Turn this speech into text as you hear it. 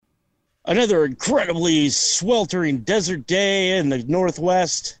Another incredibly sweltering desert day in the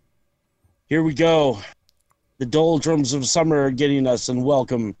Northwest. Here we go. The doldrums of summer are getting us, and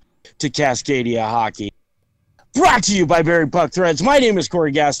welcome to Cascadia Hockey. Brought to you by Barry Puck Threads. My name is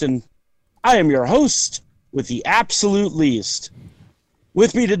Corey Gaston. I am your host with the absolute least.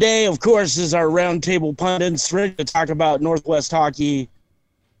 With me today, of course, is our roundtable pundits ready to talk about Northwest hockey,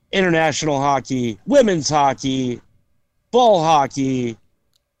 international hockey, women's hockey, ball hockey,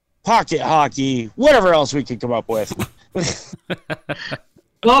 pocket hockey, whatever else we could come up with.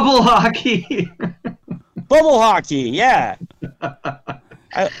 Bubble hockey. Bubble hockey, yeah.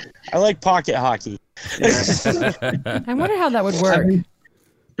 I like pocket hockey. I wonder how that would work. I've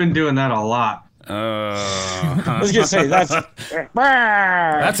been doing that a lot. I was going to say, that's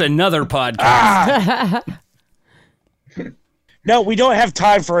another podcast. No, we don't have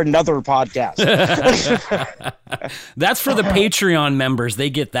time for another podcast. That's for the Patreon members.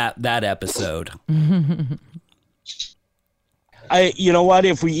 They get that episode. You know what?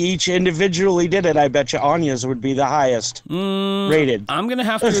 If we each individually did it, I bet you Anya's would be the highest rated. I'm going to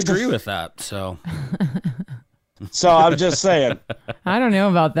have to agree with that. So I'm just saying. I don't know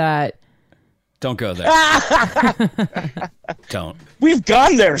about that. Don't go there. Don't. We've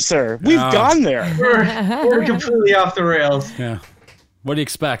gone there, sir. We've gone there. We're completely off the rails. Yeah. What do you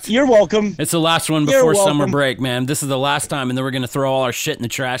expect? You're welcome. It's the last one before summer break, man. This is the last time, and then we're going to throw all our shit in the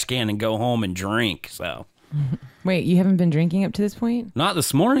trash can and go home and drink. So. Wait, you haven't been drinking up to this point? Not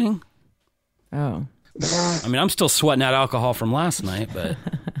this morning. Oh. I mean, I'm still sweating that alcohol from last night, but.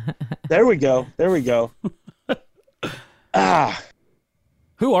 There we go.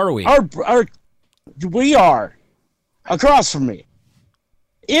 Who are we? We are across from me,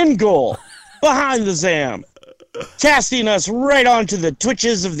 in goal, behind the Zam, casting us right onto the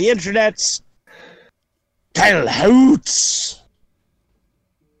twitches of the internets. Kyle Hoots.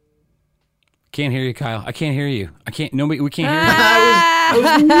 Can't hear you, Kyle. I can't hear you. I can't. Nobody. We can't hear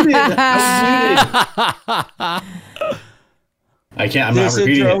you. I can't. I'm not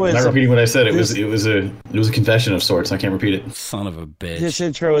repeating it. I'm not repeating what I said. It was a confession of sorts. I can't repeat it. Son of a bitch. This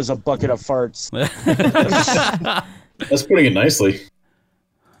intro is a bucket of farts. That's putting it nicely.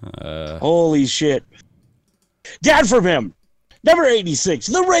 Holy shit! Down from him, number 86,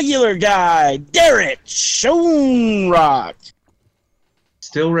 the regular guy, Derek Schoenrock.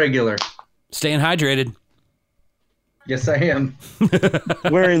 Still regular. Staying hydrated. Yes, I am.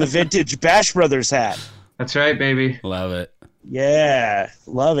 Wearing the vintage Bash Brothers hat. That's right, baby. Love it. Yeah,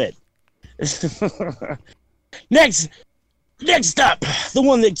 love it. Next up, the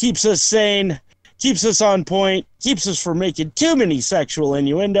one that keeps us sane, keeps us on point, keeps us from making too many sexual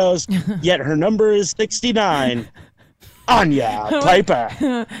innuendos, yet her number is 69. Anya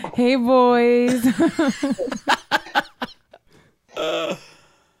Piper. Hey, boys.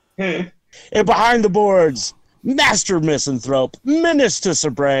 And behind the boards, master misanthrope, menace to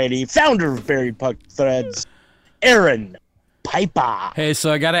sobriety, founder of Barry Puck Threads, Aaron Piper. Hey,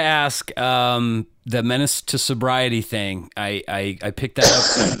 so I got to ask, the menace to sobriety thing. I picked that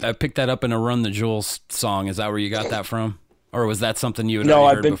up. I picked that up in a Run the Jewels song. Is that where you got that from, or was that something you had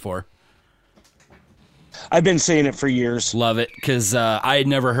already heard before? I've been saying it for years. Love it, because I had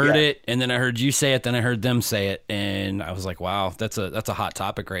never heard it, and then I heard you say it, then I heard them say it, and I was like, wow, that's a hot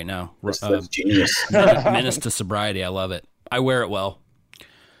topic right now. That's genius. Menace to sobriety. I love it. I wear it well.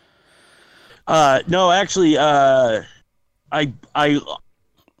 No, actually, I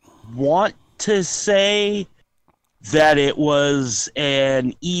want to say that it was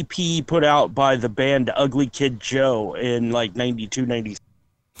an EP put out by the band Ugly Kid Joe in like 92, 93.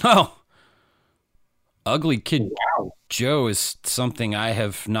 Oh, Ugly Kid Joe is something I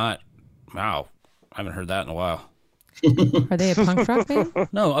have not. Wow, I haven't heard that in a while. Are they a punk rock band?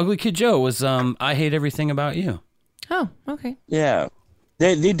 No, Ugly Kid Joe was I Hate Everything About You. Oh, okay. Yeah.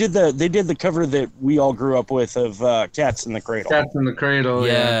 They did the cover that we all grew up with of Cats in the Cradle. Cats in the Cradle.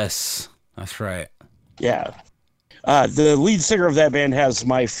 Yes, that's right. Yeah. The lead singer of that band has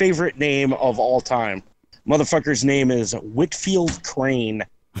my favorite name of all time. Motherfucker's name is Whitfield Crane.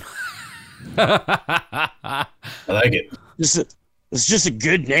 I like it. It's just a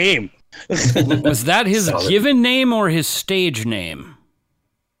good name. Was that his given name or his stage name?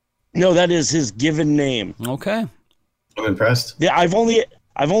 No, that is his given name. Okay. I'm impressed. Yeah, I've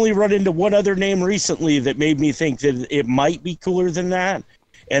only run into one other name recently that made me think that it might be cooler than that,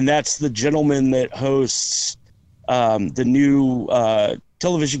 and that's the gentleman that hosts the new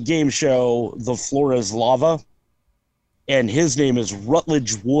television game show, The Floor is Lava, and his name is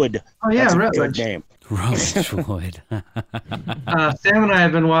Rutledge Wood. Oh yeah, That's a Rutledge. good name. Rutledge Wood. Sam and I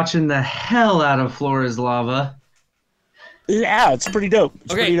have been watching the hell out of Floor is Lava. Yeah, it's pretty dope.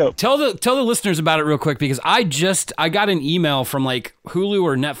 It's Okay, pretty dope. tell the listeners about it real quick, because I got an email from like Hulu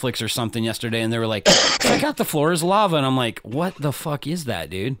or Netflix or something yesterday, and they were like, check out The Floor is Lava, and I'm like, what the fuck is that,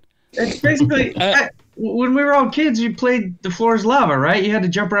 dude? It's basically when we were all kids, you played The Floor is Lava, right? You had to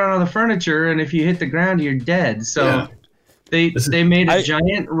jump around on the furniture, and if you hit the ground, you're dead. So they made a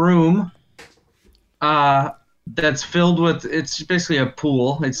giant room that's filled with, it's basically a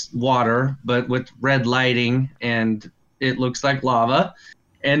pool. It's water, but with red lighting, and it looks like lava.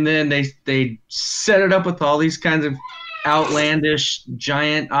 And then they set it up with all these kinds of outlandish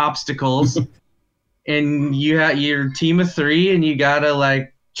giant obstacles. And you have your team of 3, and you gotta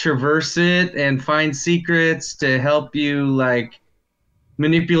like traverse it and find secrets to help you like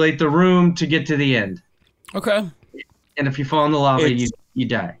manipulate the room to get to the end. Okay. And if you fall in the lava, you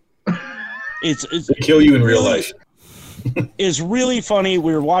die. They kill you in real life. It's really funny.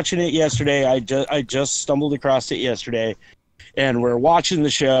 We were watching it yesterday. I just stumbled across it yesterday, and we're watching the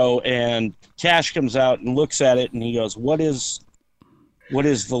show, and Cash comes out and looks at it, and he goes, what is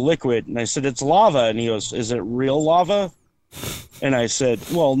the liquid? And I said, it's lava. And he goes, is it real lava? And I said,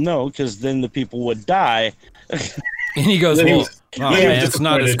 well, no, because then the people would die. And he goes, well, man, it's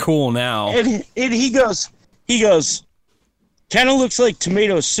not as cool now. And he goes, kind of looks like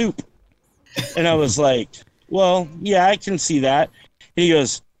tomato soup. And I was like, well, yeah, I can see that. And he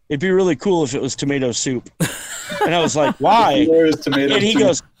goes, it'd be really cool if it was tomato soup. And I was like, why? And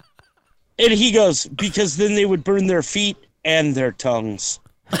he goes, because then they would burn their feet and their tongues.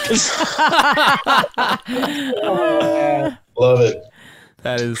 Love it.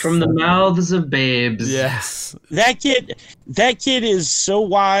 That is from the mouths of babes. Yes. That kid is so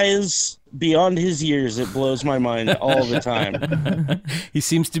wise beyond his years. It blows my mind all the time. He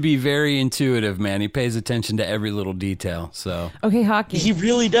seems to be very intuitive, man. He pays attention to every little detail. So Okay, hockey. He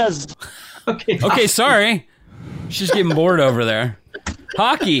really does. Okay, sorry. She's getting bored over there.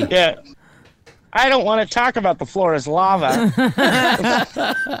 Hockey. Yeah. I don't want to talk about The Floor is Lava.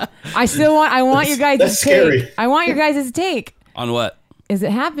 I want your guys' That's take. scary. I want your guys' take. On what? Is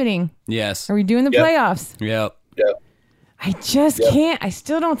it happening? Yes. Are we doing the Yep. playoffs? Yep. I just can't. I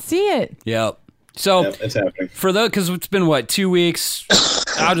still don't see it. Yep. So It's happening. because it's been 2 weeks.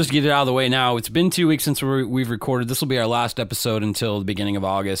 I'll just get it out of the way now. It's been 2 weeks since we've recorded. This will be our last episode until the beginning of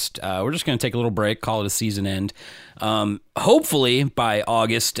August. We're just going to take a little break, call it a season end. Hopefully by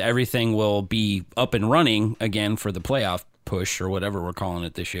August, everything will be up and running again for the playoff push or whatever we're calling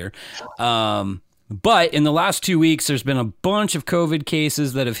it this year. But in the last 2 weeks, there's been a bunch of COVID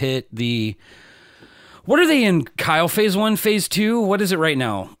cases that have hit the... What are they in, Kyle? Phase 1, Phase 2? What is it right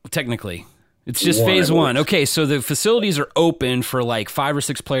now, technically? It's just Phase 1. Okay, so the facilities are open for like 5 or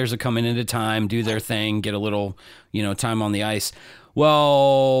 6 players to come in at a time, do their thing, get a little, time on the ice.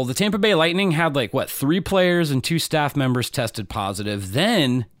 Well, the Tampa Bay Lightning had 3 players and 2 staff members tested positive.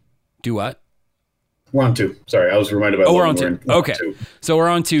 Then, do what? We're on 2. Sorry, I was reminded about. We're on 2. Okay, so we're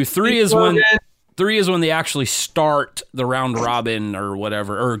on 2. 3 is when... 3 is when they actually start the round robin or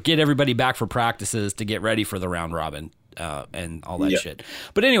whatever, or get everybody back for practices to get ready for the round robin and all that shit.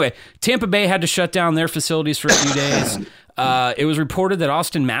 But anyway, Tampa Bay had to shut down their facilities for a few days. It was reported that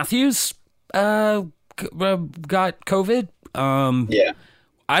Austin Matthews got COVID.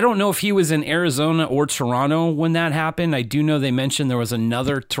 I don't know if he was in Arizona or Toronto when that happened. I do know they mentioned there was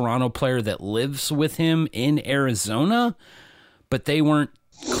another Toronto player that lives with him in Arizona, but they weren't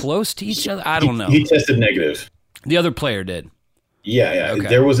close to each other. I don't know. He tested negative. The other player did. Yeah. Okay.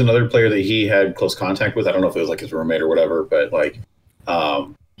 There was another player that he had close contact with. I don't know if it was his roommate or whatever, but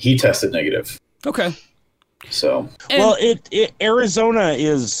he tested negative. Okay. So well, Arizona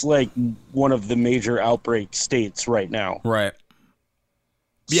is one of the major outbreak states right now. Right.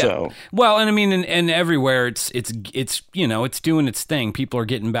 Yeah. So. Well, and I mean, and everywhere it's doing its thing. People are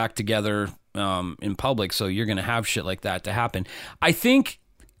getting back together in public, so you're going to have shit like that to happen. I think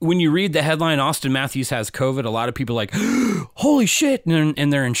when you read the headline, Austin Matthews has COVID, a lot of people are like, holy shit,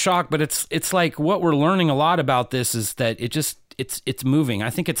 and they're in shock. But it's like what we're learning a lot about this is that it's moving. I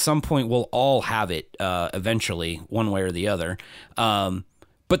think at some point we'll all have it eventually, one way or the other.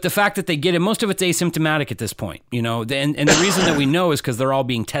 But the fact that they get it, most of it's asymptomatic at this point, and the reason that we know is because they're all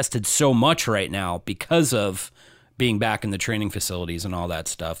being tested so much right now because of being back in the training facilities and all that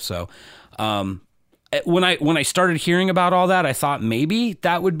stuff. So when I started hearing about all that, I thought maybe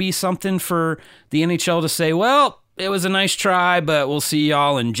that would be something for the NHL to say, well, it was a nice try, but we'll see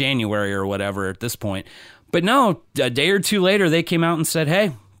y'all in January or whatever at this point. But no, a day or two later, they came out and said,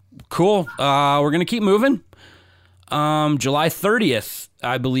 hey, cool, we're going to keep moving. July 30th,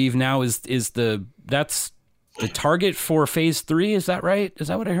 I believe now that's the target for Phase 3. Is that right? Is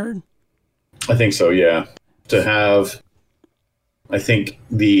that what I heard? I think so, yeah. To have I think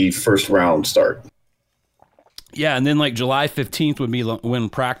the first round start. Yeah, and then like July 15th would be when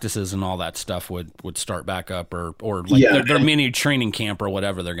practices and all that stuff would start back up, or like their mini training camp or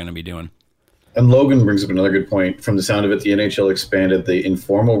whatever they're going to be doing. And Logan brings up another good point. From the sound of it, the NHL expanded the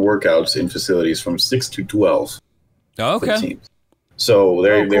informal workouts in facilities from 6 to 12. Oh, okay. So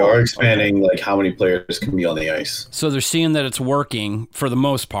they are expanding like how many players can be on the ice. So they're seeing that it's working for the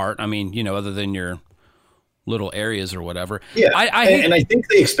most part. I mean, you know, other than your little areas or whatever. Yeah, and I think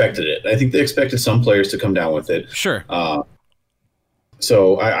they expected it. I think they expected some players to come down with it. Sure.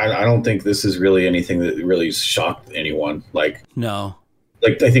 So I don't think this is really anything that really shocked anyone. Like, no.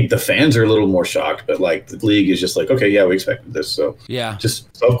 Like, I think the fans are a little more shocked, but like the league is just like, okay, yeah, we expected this. So yeah,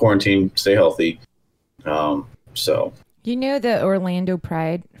 just self-quarantine, stay healthy. So. You know, the Orlando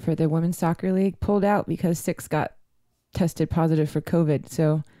Pride for the women's soccer league pulled out because 6 got tested positive for COVID.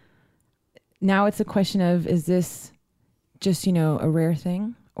 So now it's a question of, is this just, you know, a rare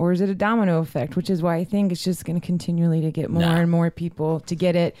thing, or is it a domino effect? Which is why I think it's just going to continually to get more and more people to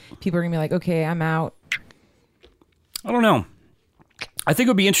get it. People are going to be like, okay, I'm out. I don't know. I think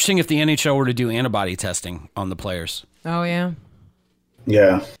it would be interesting if the NHL were to do antibody testing on the players. Oh, yeah.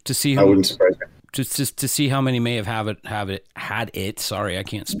 Yeah. To see I wouldn't surprise me. Just to see how many may have had it. Sorry, I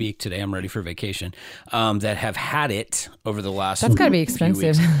can't speak today. I'm ready for vacation. That have had it over the last. That's got to be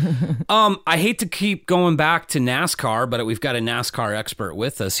expensive. I hate to keep going back to NASCAR, but we've got a NASCAR expert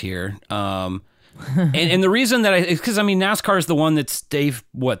with us here. And the reason that because I mean NASCAR is the one that's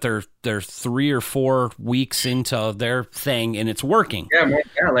they're 3 or 4 weeks into their thing and it's working.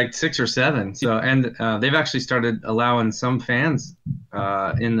 Yeah, like 6 or 7. So and they've actually started allowing some fans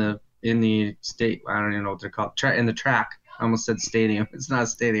in the state. I don't even know what they're called. In the track. I almost said stadium. It's not a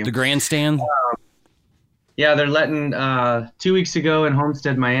stadium. The grandstand. Yeah, they're letting. 2 weeks ago in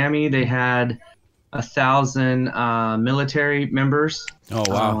Homestead, Miami, they had 1,000 military members. Oh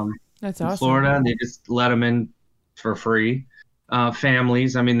wow. That's awesome. Florida, and they just let them in for free.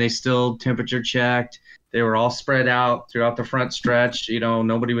 Families, I mean, they still temperature checked. They were all spread out throughout the front stretch. You know,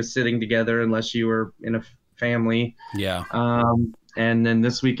 nobody was sitting together unless you were in a family. Yeah. And then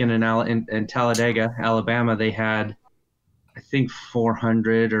this weekend in Talladega, Alabama, they had, I think,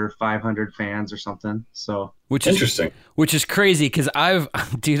 400 or 500 fans or something. So which is crazy because I've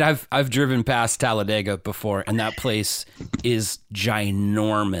driven past Talladega before and that place is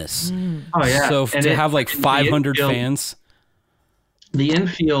ginormous. Oh yeah. So to have like 500 fans. The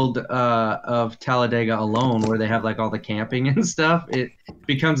infield of Talladega alone, where they have like all the camping and stuff, it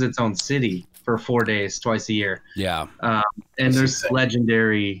becomes its own city for 4 days, twice a year. Yeah. And there's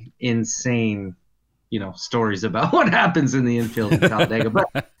legendary, insane, you know, stories about what happens in the infield of Talladega.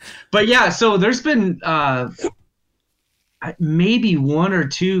 But yeah, so there's been maybe 1 or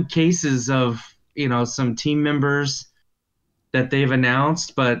 2 cases of, you know, some team members that they've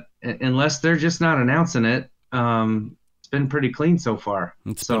announced, but unless they're just not announcing it, it's been pretty clean so far.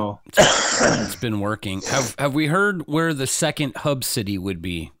 It's been working. Have we heard where the second hub city would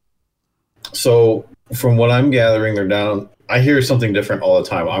be? So from what I'm gathering, they're down. I hear something different all the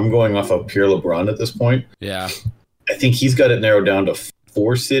time. I'm going off of Pierre LeBrun at this point. Yeah. I think he's got it narrowed down to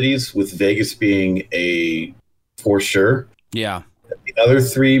 4 cities, with Vegas being a for sure. Yeah. The other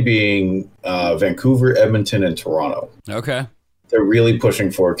 3 being Vancouver, Edmonton, and Toronto. Okay. They're really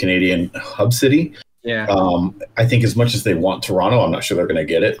pushing for a Canadian hub city. Yeah. I think as much as they want Toronto, I'm not sure they're going to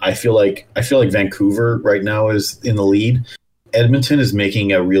get it. I feel like Vancouver right now is in the lead. Edmonton is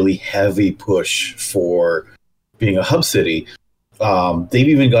making a really heavy push for being a hub city. They've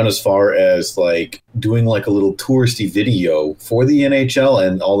even gone as far as like doing like a little touristy video for the NHL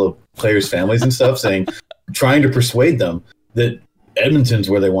and all the players' families and stuff, trying to persuade them that Edmonton's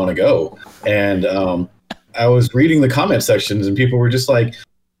where they want to go. And I was reading the comment sections and people were just like,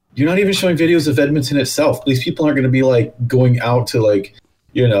 you're not even showing videos of Edmonton itself. These people aren't going to be like going out to like,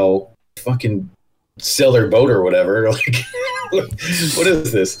 you know, fucking sell their boat or whatever. Like, what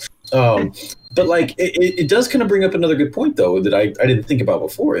is this? But like, it does kind of bring up another good point though that I didn't think about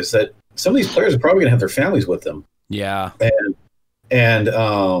before, is that some of these players are probably going to have their families with them. Yeah. And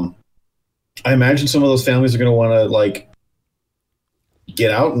I imagine some of those families are going to want to like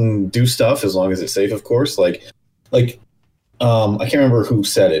get out and do stuff as long as it's safe, of course. Like I can't remember who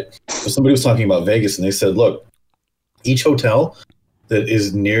said it, but somebody was talking about Vegas and they said, look, each hotel that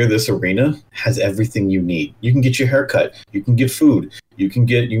is near this arena has everything you need. You can get your hair cut. You can get food. You can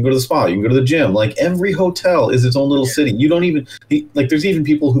go to the spa. You can go to the gym. Like every hotel is its own little city. You don't even like. There's even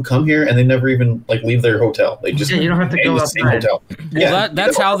people who come here and they never even like leave their hotel. They just you don't have to go outside. Well,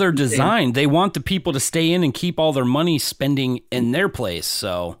 that's how they're designed. They want the people to stay in and keep all their money spending in their place.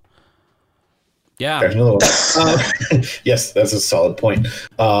 So Yeah. Crash another one. Yes, that's a solid point.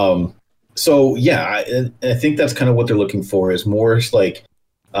 So yeah, I think that's kind of what they're looking for is more like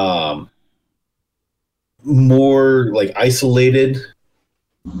isolated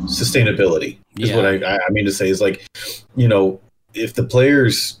sustainability is what I mean to say is like, if the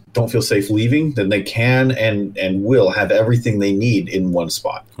players don't feel safe leaving, then they can and will have everything they need in one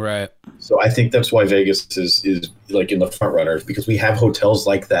spot. Right. So I think that's why Vegas is like in the front runners, because we have hotels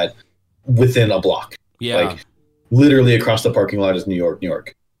like that within a block. Yeah. Like literally across the parking lot is New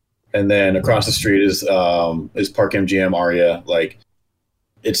York. And then across the street is Park MGM Aria. Like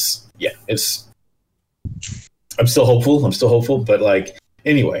it's I'm still hopeful, but like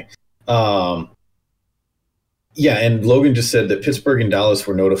anyway. Yeah, and Logan just said that Pittsburgh and Dallas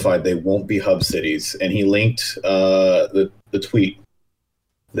were notified they won't be hub cities, and he linked the tweet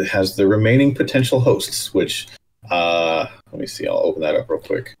that has the remaining potential hosts, which let me see, I'll open that up real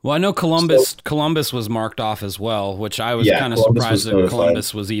quick. Well, I know Columbus was marked off as well, which I was kind of surprised that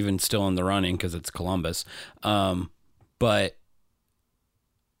Columbus was even still in the running because it's Columbus. But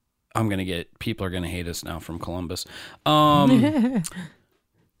people are going to hate us now from Columbus.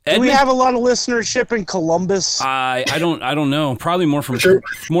 Do we have a lot of listenership in Columbus? I don't know. Probably more from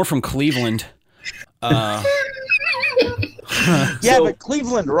Cleveland. Yeah, So- but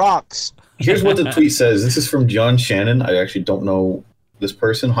Cleveland rocks. Here's what the tweet says. This is from John Shannon. I actually don't know this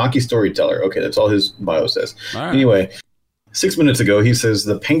person. Hockey storyteller. Okay, that's all his bio says. All right. Anyway, 6 minutes ago, he says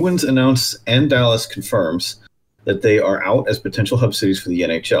the Penguins announce and Dallas confirms that they are out as potential hub cities for the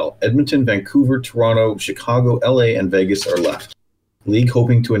NHL. Edmonton, Vancouver, Toronto, Chicago, LA, and Vegas are left. League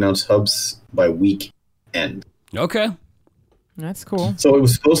hoping to announce hubs by week end. Okay. That's cool. So it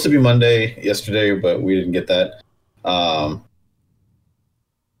was supposed to be Monday yesterday, but we didn't get that.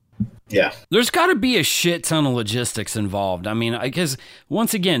 Yeah. There's got to be a shit ton of logistics involved. I mean, because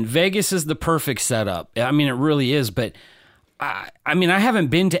once again, Vegas is the perfect setup. I mean, it really is. But I haven't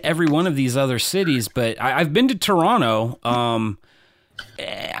been to every one of these other cities, but I've been to Toronto.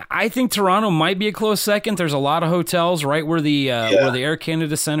 I think Toronto might be a close second. There's a lot of hotels right where the Air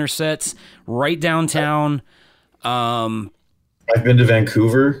Canada Center sits, right downtown. I've been to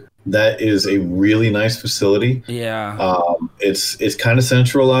Vancouver. That is a really nice facility. Yeah. It's kind of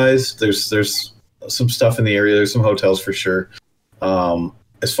centralized. There's some stuff in the area. There's some hotels for sure.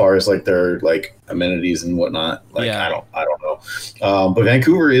 As far as like their like amenities and whatnot, like Yeah. I don't know. But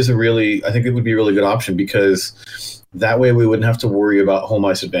Vancouver is I think it would be a really good option because that way we wouldn't have to worry about home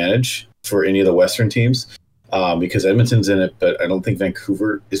ice advantage for any of the Western teams. Because Edmonton's in it, but I don't think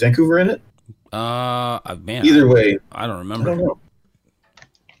Vancouver is in it. Man. Either way, I don't I remember. don't know.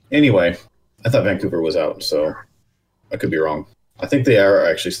 Anyway, I thought Vancouver was out, so I could be wrong. I think they are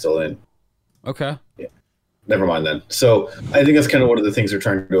actually still in. Okay. Never mind then. So I think that's kind of one of the things they're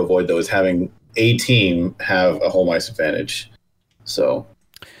trying to avoid, though, is having a team have a home ice advantage. So,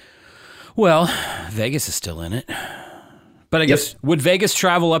 Well, Vegas is still in it. But I guess, would Vegas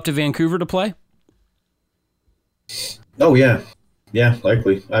travel up to Vancouver to play? oh yeah,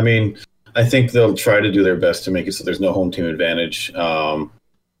 likely. I mean, I think they'll try to do their best to make it so there's no home team advantage. A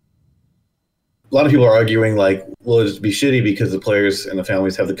lot of people are arguing like, well, it'd be shitty because the players and the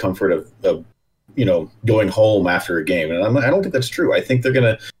families have the comfort of going home after a game, and I don't think that's true. I think they're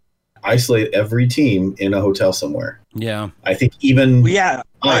going to isolate every team in a hotel somewhere. Yeah. I think even Yeah,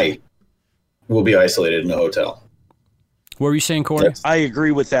 I will be isolated in a hotel. What were you saying, Corey? Yes. I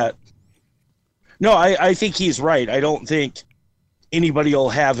agree with that. No, I think he's right. I don't think anybody will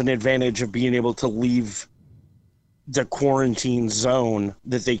have an advantage of being able to leave the quarantine zone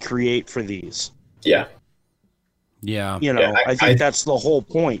that they create for these. Yeah. Yeah. I think that's the whole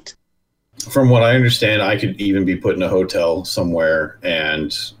point. From what I understand, I could even be put in a hotel somewhere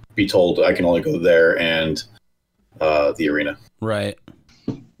and be told I can only go there and the arena. Right.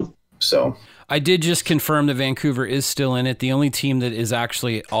 So I did just confirm that Vancouver is still in it. The only team that is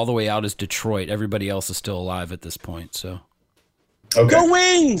actually all the way out is Detroit. Everybody else is still alive at this point. So, okay. Go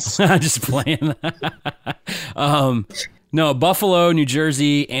Wings! just playing. No, Buffalo, New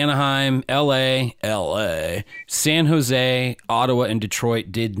Jersey, Anaheim, LA, San Jose, Ottawa, and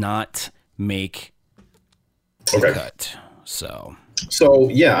Detroit did not make the Okay. cut. So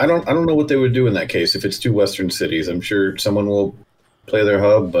Yeah, I don't know what they would do in that case if it's two Western cities. I'm sure someone will play their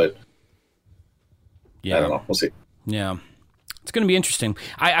hub, but yeah, I don't know. We'll see. Yeah. It's going to be interesting.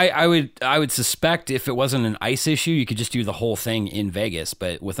 I would suspect if it wasn't an ice issue, you could just do the whole thing in Vegas,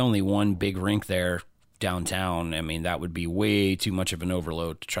 but with only one big rink there, downtown, I mean, that would be way too much of an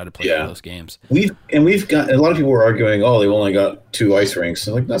overload to try to play all those games. We've got a lot of people were arguing, oh, they've only got 2 ice rinks.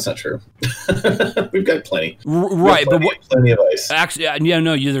 And like, that's not true. We've got plenty. Right, but plenty of ice. Actually,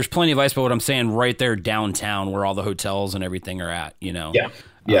 there's plenty of ice. But what I'm saying, right there downtown, where all the hotels and everything are at,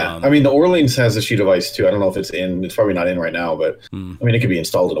 Yeah. I mean, the Orleans has a sheet of ice too. I don't know if it's in. It's probably not in right now, but I mean, it could be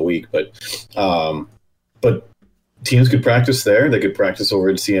installed in a week. But teams could practice there. They could practice over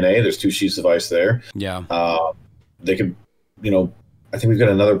at CNA. There's 2 sheets of ice there. Yeah. They could, I think we've got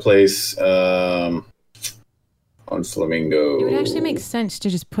another place on Flamingo. It would actually make sense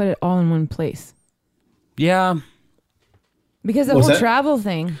to just put it all in one place. Yeah. Because the whole travel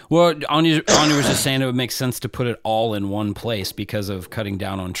thing. Well, Anya was just saying it would make sense to put it all in one place because of cutting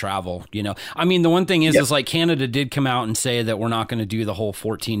down on travel. I mean, the one thing is like Canada did come out and say that we're not going to do the whole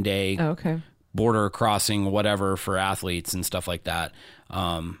 14-day border crossing, whatever, for athletes and stuff like that.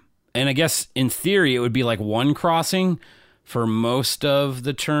 And I guess in theory, it would be like one crossing for most of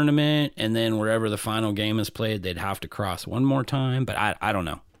the tournament, and then wherever the final game is played, they'd have to cross one more time. But I don't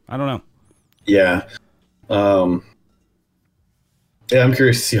know. Yeah. Yeah, I'm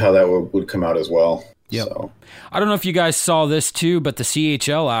curious to see how that would come out as well. Yeah. So. I don't know if you guys saw this too, but the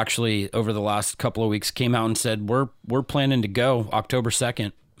CHL actually over the last couple of weeks came out and said we're planning to go October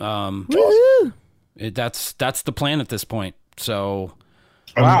 2nd. That's the plan at this point. So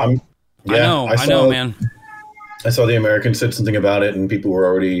wow. I know, man. I saw the Americans said something about it, and people were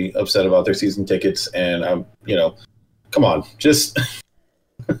already upset about their season tickets. And come on, just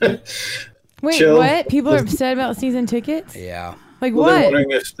wait, chill. What? People are upset about season tickets? Yeah. Like well, what? they're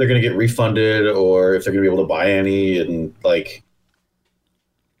wondering if they're going to get refunded or if they're going to be able to buy any, and like,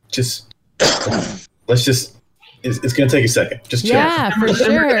 let's just. It's going to take a second. Just chill. Yeah, for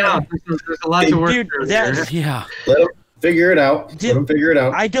sure. There's a lot to work through. Yeah. Let them figure it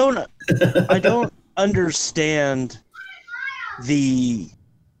out. I don't understand the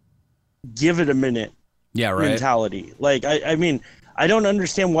give it a minute mentality. Like, I mean, I don't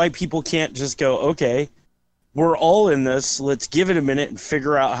understand why people can't just go, okay, we're all in this. Let's give it a minute and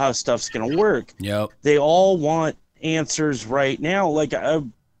figure out how stuff's going to work. Yep. They all want answers right now. Like,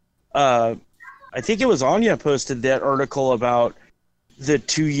 I think it was Anya posted that article about the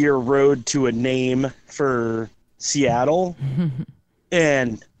 2-year road to a name for Seattle.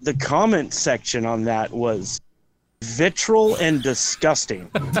 And the comment section on that was vitriol and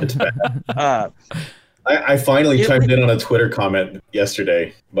disgusting. I finally chimed in on a Twitter comment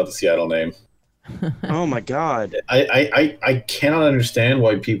yesterday about the Seattle name. Oh my God. I cannot understand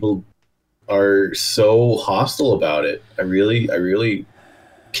why people are so hostile about it. I really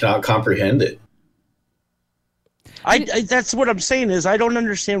cannot comprehend it. That's what I'm saying is I don't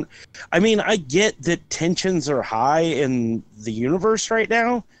understand. I mean, I get that tensions are high in the universe right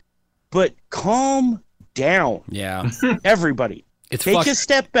now, but calm down. Yeah. Everybody. Take a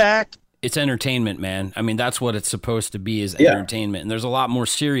step back. It's entertainment, man. I mean, that's what it's supposed to be, is entertainment. And there's a lot more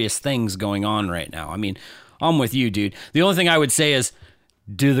serious things going on right now. I mean, I'm with you, dude. The only thing I would say is,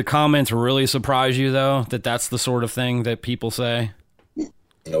 do the comments really surprise you, though, that that's the sort of thing that people say?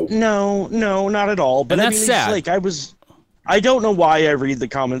 Nope. No, not at all. But and that's sad. It's like I don't know why I read the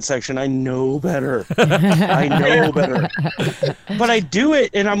comment section. I know better. I know better. But I do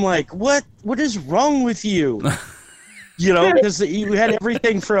it, and I'm like, what is wrong with you? Because you had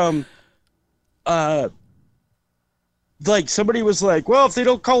everything from, like, somebody was like, well, if they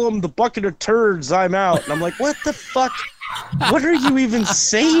don't call them the bucket of turds, I'm out. And I'm like, what the fuck? What are you even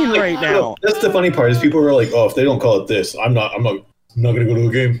saying right now? That's the funny part, is people were like, oh, if they don't call it this, I'm not going to go to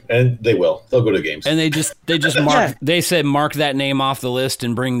a game. And they will. They'll go to games. And they just mark. They said mark that name off the list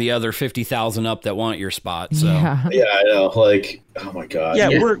and bring the other 50,000 up that want your spot. So yeah, I know. Like, oh my God. Yeah,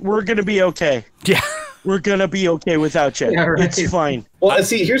 we're gonna be okay. Yeah, we're gonna be okay without you. Yeah, right. It's fine. Well,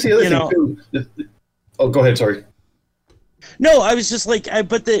 see, here's the other thing too. Oh, go ahead. Sorry. No, I was just like,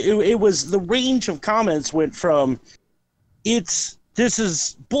 it was the range of comments went from, this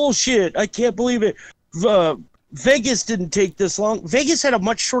is bullshit. I can't believe it. Vegas didn't take this long. Vegas had a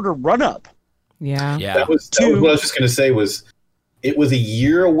much shorter run-up. Yeah. That was what I was just going to say it was a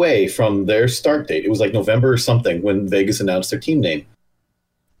year away from their start date. It was like November or something when Vegas announced their team name.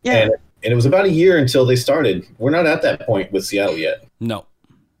 Yeah. And it was about a year until they started. We're not at that point with Seattle yet. No.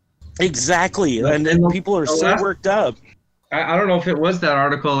 Exactly. And people are so worked up. I don't know if it was that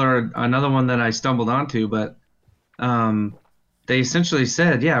article or another one that I stumbled onto, but they essentially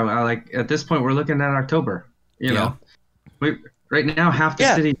said, like at this point we're looking at October. You know, right now half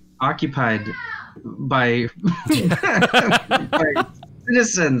the city is occupied by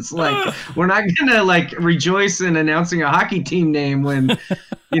citizens. Like, we're not gonna like rejoice in announcing a hockey team name when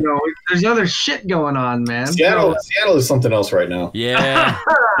there's other shit going on, man. Seattle is something else right now. Yeah.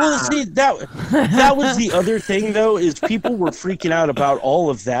 Well, see, that was the other thing, though, is people were freaking out about all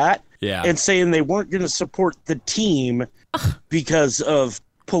of that and saying they weren't going to support the team because of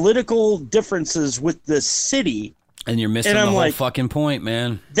political differences with the city. And you're missing the whole fucking point,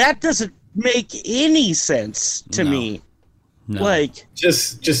 man. That doesn't make any sense to me. No. Like,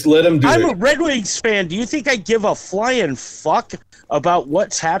 just let them do it. I'm a Red Wings fan. Do you think I give a flying fuck about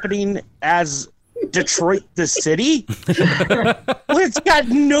what's happening as Detroit, the city? Well, it's got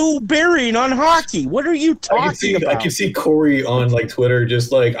no bearing on hockey. What are you talking about? I can see Corey on like Twitter,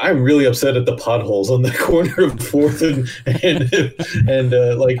 just like, I'm really upset at the potholes on the corner of 4th and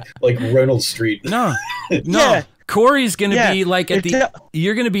like Reynolds Street. No. Yeah. Corey's going to be like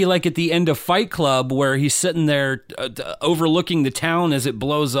you're going to be like at the end of Fight Club where he's sitting there overlooking the town as it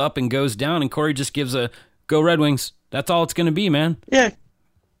blows up and goes down, and Corey just gives a go Red Wings. That's all it's going to be, man. Yeah.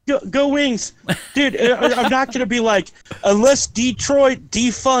 Go Wings. Dude, I'm not going to be like, unless Detroit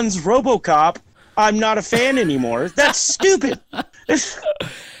defunds RoboCop, I'm not a fan anymore. That's stupid.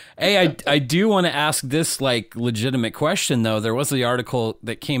 Hey, I do want to ask this like legitimate question though. There was the article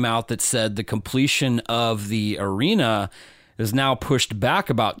that came out that said the completion of the arena is now pushed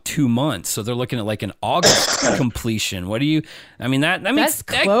back about 2 months. So they're looking at like an August completion. What do you? I mean that makes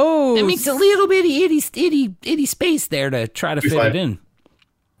close. That makes a little bitty itty space there to try to fit it in.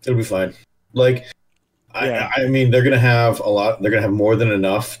 It'll be fine. Like, I mean, they're gonna have a lot. They're gonna have more than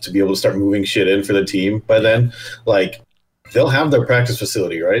enough to be able to start moving shit in for the team by then. Like, they'll have their practice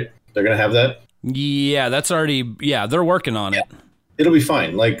facility, right? They're gonna have that. Yeah, that's already. Yeah, they're working on it. It'll be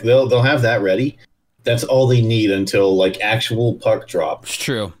fine. Like, they'll have that ready. That's all they need until like actual puck drop. It's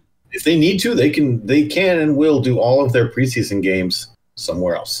true. If they need to, they can and will do all of their preseason games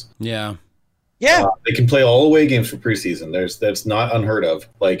somewhere else. Yeah. Yeah, they can play all away games for preseason. That's not unheard of.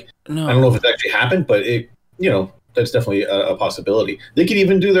 Like, no. I don't know if it's actually happened, but that's definitely a possibility. They could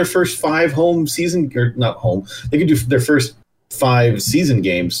even do their first 5 home season, or not home. They could do their first 5 season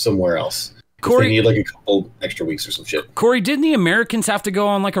games somewhere else. Corey, they need like a couple extra weeks or some shit. Corey, didn't the Americans have to go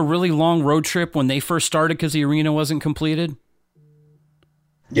on like a really long road trip when they first started because the arena wasn't completed?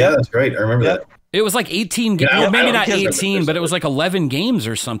 Yeah, that's right. I remember that. It was like 18 games, well, maybe not 18, but it was like 11 games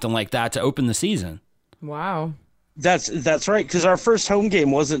or something like that to open the season. Wow. That's right, because our first home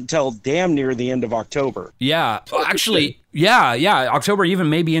game wasn't until damn near the end of October. Yeah, actually, yeah, October, even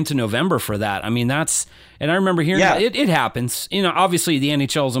maybe into November for that. I mean, and I remember hearing that. It happens. Obviously the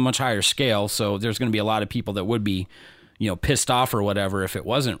NHL is a much higher scale, so there's going to be a lot of people that would be, pissed off or whatever if it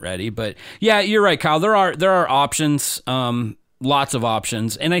wasn't ready. But yeah, you're right, Kyle. There are options, lots of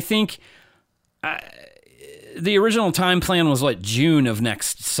options, and I think. The original time plan was like June of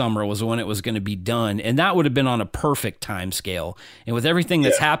next summer was when it was going to be done, and that would have been on a perfect time scale. And with everything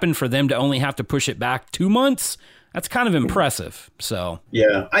that's happened, for them to only have to push it back 2 months, that's kind of impressive. So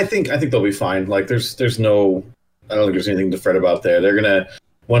yeah, I think they'll be fine. Like I don't think there's anything to fret about there. They're gonna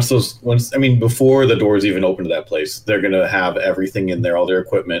before the doors even open to that place, they're gonna have everything in there, all their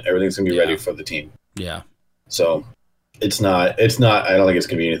equipment, everything's gonna be ready for the team. Yeah. So. It's not. I don't think it's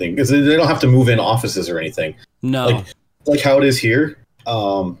going to be anything because they don't have to move in offices or anything. No, like how it is here.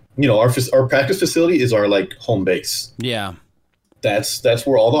 Our practice facility is our like home base. Yeah, that's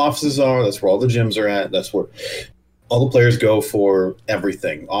where all the offices are. That's where all the gyms are at. That's where all the players go for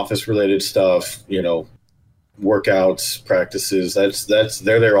everything, office related stuff. Workouts, practices.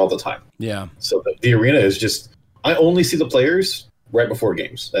 They're there all the time. Yeah. So the arena is just. I only see the players right before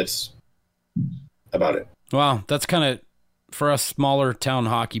games. That's about it. Wow, that's kind of. For us smaller town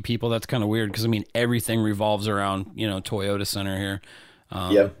hockey people, that's kind of weird because everything revolves around Toyota Center here.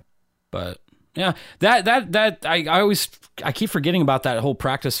 Yep. But yeah, that I keep forgetting about that whole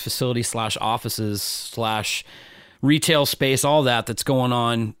practice facility / offices / retail space, all that's going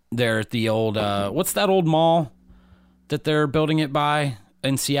on there at the old what's that old mall that they're building it by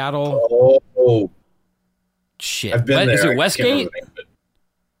in Seattle? Oh, shit! I've been there. Is it Westgate?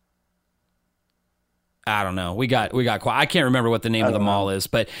 I don't know. We got quite. I can't remember what the name of the mall is,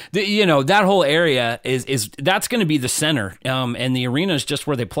 but that whole area is that's going to be the center, and the arena is just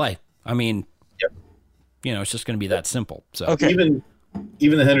where they play. I mean, it's just going to be that simple. So okay.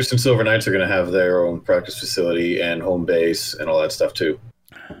 Even the Henderson Silver Knights are going to have their own practice facility and home base and all that stuff too.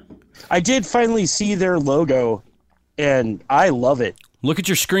 I did finally see their logo, and I love it. Look at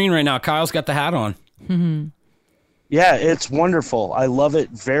your screen right now. Kyle's got the hat on. Mm-hmm. Yeah, it's wonderful. I love it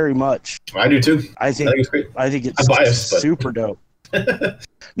very much. I do too. I think it's great. I think it's super dope.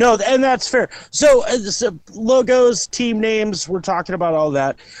 No, and that's fair. So logos, team names, we're talking about all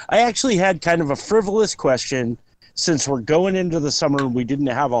that. I actually had kind of a frivolous question since we're going into the summer and we didn't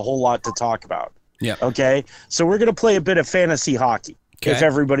have a whole lot to talk about. Yeah. Okay. So we're going to play a bit of fantasy hockey if Okay.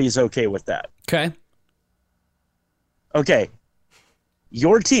 everybody's okay with that. Okay. Okay.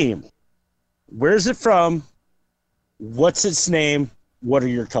 Your team, where's it from? What's its name? What are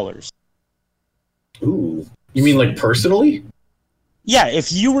your colors? Ooh. You mean like personally? Yeah,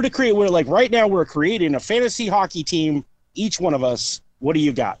 if you were to create, we're like right now we're creating a fantasy hockey team, each one of us. What do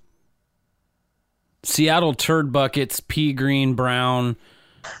you got? Seattle Turd Buckets, pea green, brown.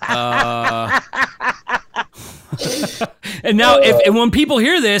 And now, and when people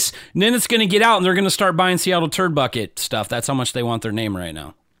hear this, then it's going to get out and they're going to start buying Seattle Turd Bucket stuff. That's how much they want their name right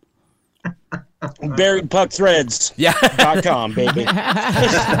now. Buried Puck Threads. Yeah. .com, baby. No,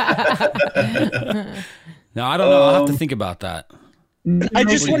 I don't know. I'll have to think about that. I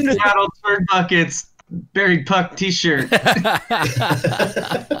just wanted to. Seattle Turd Buckets buried puck T-shirt. I'm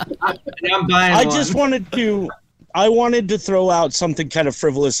buying I one. just wanted to. I wanted to throw out something kind of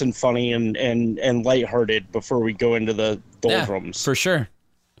frivolous and funny and lighthearted before we go into the doldrums. For sure.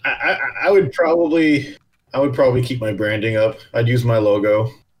 I would probably keep my branding up. I'd use my logo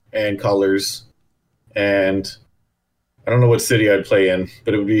and colors, and I don't know what city I'd play in,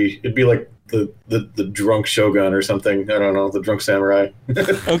 but it'd be like the drunk shogun or something. I don't know, the drunk samurai.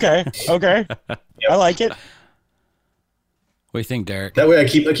 Okay. I like it. What do you think, Derek? That way I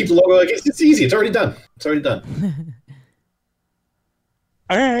keep the logo like it's easy. It's already done.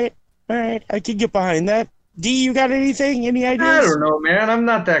 All right. I can get behind that. D, you got anything? Any ideas? I don't know, man. I'm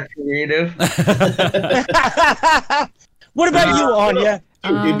not that creative. What about you, Anya?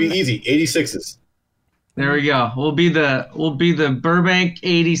 It'd be easy. 86s. There we go. We'll be the Burbank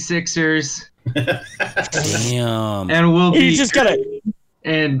 86ers, Damn. and we'll You be just gotta.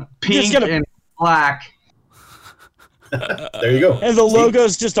 and pink gotta- and black. There you go. And the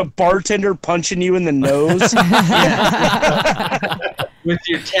logo's just a bartender punching you in the nose. With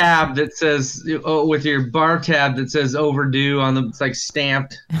your tab that says, with your bar tab that says overdue on the, it's like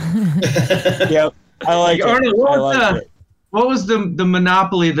stamped. Yep. I like it. Arnold, I like it. what was the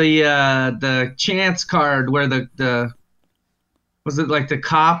Monopoly, the chance card where the was it like the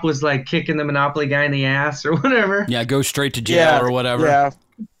cop was like kicking the Monopoly guy in the ass or whatever? Yeah, go straight to jail or whatever. Yeah.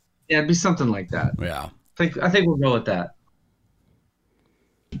 Yeah, it'd be something like that. Yeah. I think we'll go with that.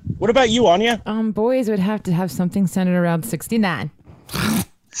 What about you, Anya? Boys would have to have something centered around 69.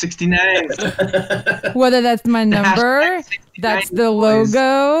 69. Whether that's my number, 69 that's the boys.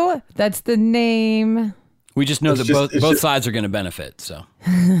 logo, that's the name. We just know It's that just- it's both just- sides are going to benefit. So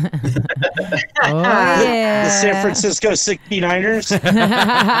Oh, yeah. The San Francisco 69ers?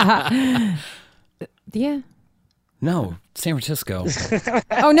 Yeah. no, San Francisco.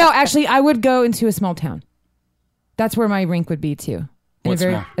 Oh, no, actually, I would go into a small town. That's where my rink would be, too. What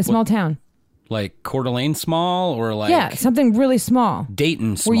small? A small town. Like Coeur d'Alene small or like Yeah, something really small.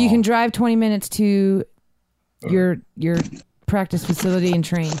 Dayton small? Where you can drive 20 minutes to your practice facility and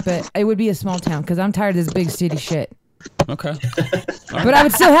train. But it would be a small town because I'm tired of this big city shit. Okay. But I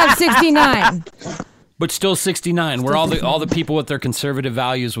would still have 69. But still 69, where all the people with their conservative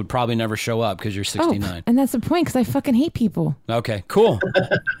values would probably never show up because you're 69. And that's the point because I fucking hate people. Okay, cool.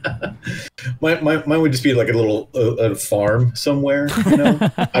 Mine would just be like a little a farm somewhere. You know,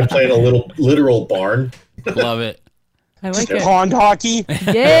 I'd play in a little literal barn. Love it. I like it. Pond hockey?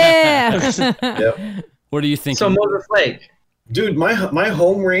 Yeah. Yep. What are you thinking? So Moses Lake. Dude, my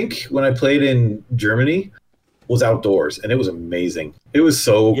home rink when I played in Germany was outdoors, and it was amazing. It was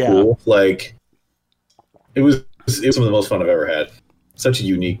so cool. Like, it was some of the most fun I've ever had. Such a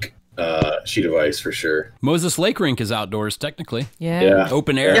unique sheet of ice for sure. Moses Lake Rink is outdoors technically. Yeah.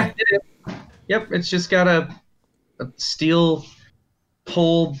 Open air. Yeah, it is. Yep, it's just got a steel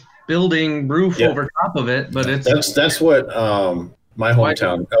pole building roof over top of it, but it's That's what my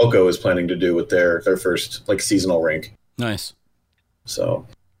hometown Elko is planning to do with their first like seasonal rink. Nice. So,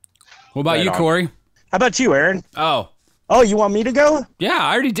 What about Right you, on. Corey? How about you, Aaron? Oh, You want me to go? yeah,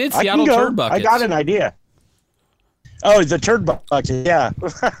 I already did I Seattle can go. Turd Buckets. I got an idea. Oh, the turd bucket. Yeah.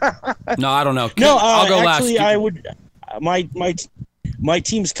 No, I don't know. No, I'll go actually, last. I would. My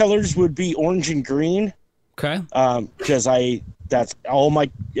team's colors would be orange and green. Okay. Because that's all my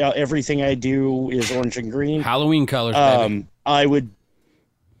everything I do is orange and green. Halloween colors, baby. I would.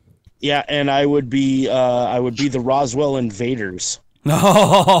 Yeah, and I would be the Roswell Invaders.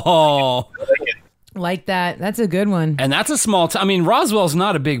 Oh, Like that. That's a good one. and that's a small I mean, Roswell's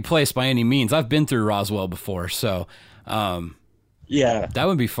not a big place by any means. I've been through Roswell before, so Yeah, that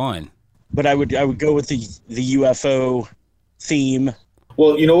would be fun. but I would go with the UFO theme.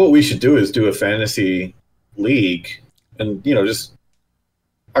 well, you know what we should do is do a fantasy league, and just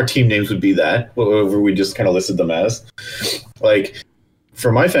our team names would be that, whatever we just kind of listed them as. Like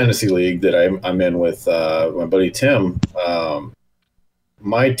for my fantasy league that I'm in with my buddy Tim,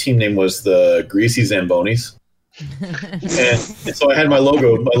 my team name was the Greasy Zambonis. and so I had my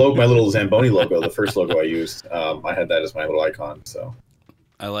logo, my little Zamboni logo, the first logo I used. I had that as my little icon. So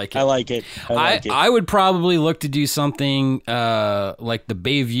I like it. I like it. I would probably look to do something like the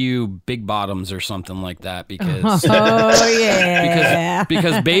Bayview Big Bottoms or something like that because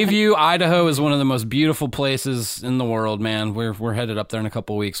because Bayview, Idaho is one of the most beautiful places in the world, man. We're headed up there in a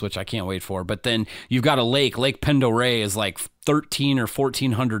couple of weeks, which I can't wait for. But then you've got a Lake Pend Oreille is like 13 or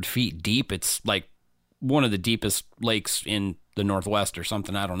 1400 feet deep. It's like one of the deepest lakes in the Northwest or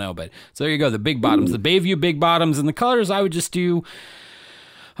something. I don't know. But so there you go. The Big Bottoms, the Bayview Big Bottoms, and the colors I would just do.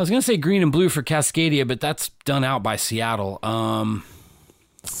 I was going to say green and blue for Cascadia, but that's done out by Seattle.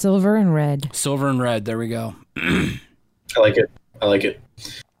 Silver and red. Silver and red. There we go. I like it. I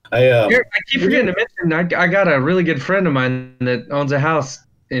keep forgetting to mention, I got a really good friend of mine that owns a house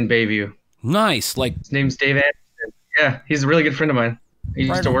in Bayview. Nice. His name's Dave Anderson. Yeah, he's a really good friend of mine. He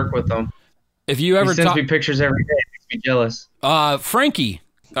used to work with them. If you ever he sends me pictures every day. It makes me jealous. Frankie.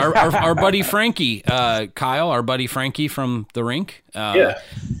 Our buddy Frankie, Kyle, our buddy Frankie from the rink.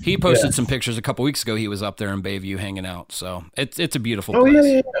 He posted some pictures a couple weeks ago. He was up there in Bayview hanging out. So it's a beautiful place.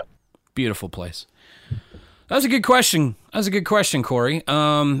 Yeah. Beautiful place. That's a good question. Corey.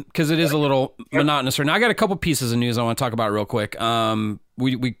 Because it is a little monotonous right now. I got a couple pieces of news I want to talk about real quick.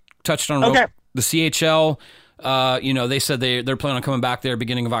 We touched on the CHL. They said they're planning on coming back there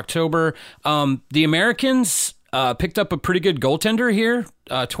beginning of October. The Americans picked up a pretty good goaltender here,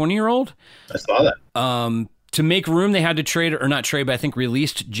 20-year-old. I saw that. To make room, they had to trade, or not trade, but I think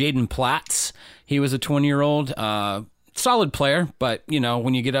released Jaden Platts. He was a 20-year-old. Solid player, but,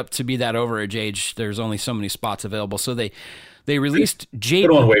 when you get up to be that overage age, there's only so many spots available. So they released Jaden.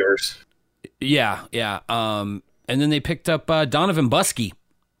 Put on waivers. Yeah. And then they picked up Donovan Buskey.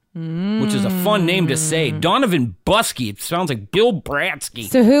 Which is a fun name to say. Donovan Buskey. It sounds like Bill Bratsky.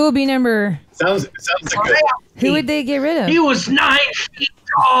 So who will be number? Sounds like good. Who would they get rid of? He was 9 feet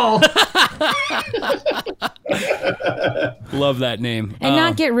tall. Love that name. And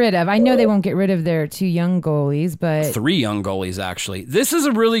not get rid of. I know they won't get rid of their 2 young goalies, but 3 young goalies actually. This is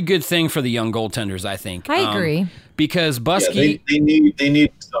a really good thing for the young goaltenders, I think. I agree. Because Buskey, they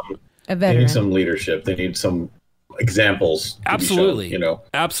need some a veteran. They need some leadership. They need some examples. Absolutely. Shown,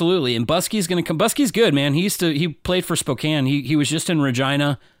 Absolutely. And Buskey's going to come. Buskey's good, man. He played for Spokane. He was just in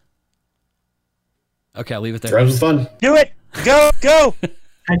Regina. Okay, I'll leave it there. Rhymes was fun. Do it. Go.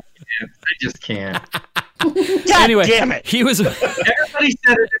 I just can't. Anyway, damn it. He was. Everybody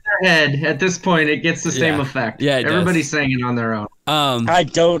said it in their head. At this point, it gets the same effect. Yeah, everybody's saying it on their own. I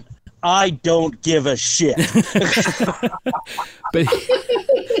don't give a shit. But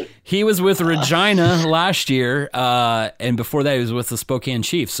he was with Regina last year, and before that, he was with the Spokane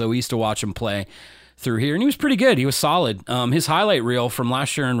Chiefs. So we used to watch him play through here, and he was pretty good. He was solid. His highlight reel from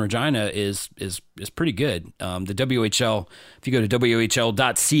last year in Regina is pretty good. The WHL, if you go to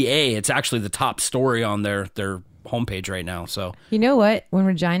WHL.ca, it's actually the top story on their homepage right now. So you know what? When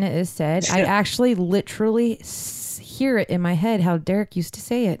Regina is said, I actually literally hear it in my head how Derek used to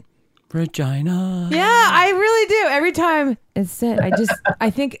say it. Regina. Yeah, I really do. Every time it's said, I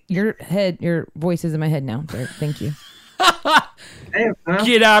think your voice is in my head now. Derek, thank you.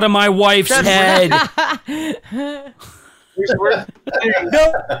 Get out of my wife's head.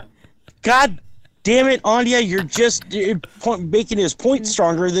 No. God damn it, Anya, you're just making his point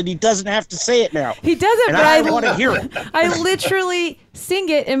stronger that he doesn't have to say it now. He doesn't, and but I want to hear it. I literally sing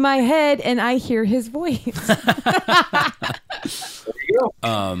it in my head and I hear his voice.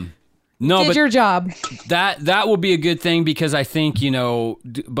 No, but your job. That will be a good thing because I think,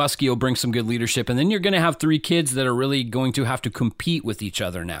 Buskey will bring some good leadership, and then you're going to have 3 kids that are really going to have to compete with each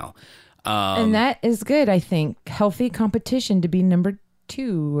other now. And that is good, I think. Healthy competition to be number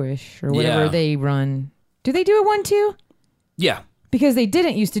 2-ish or whatever they run. Do they do a 1-2? Yeah. Because they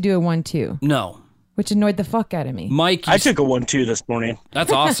didn't used to do a 1-2. No. Which annoyed the fuck out of me. Mike, I took a 1-2 this morning.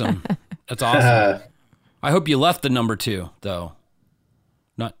 That's awesome. That's awesome. I hope you left the number 2, though.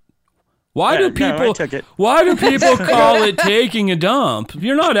 Why do people call it taking a dump?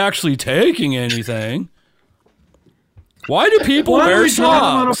 You're not actually taking anything. Why do people wear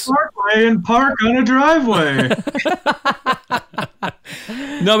socks? On a parkway and park on a driveway.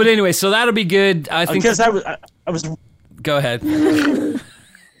 No, but anyway, so that'll be good. I think because I was. Go ahead.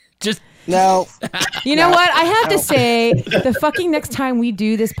 Just no. You know what? I have to say, the fucking next time we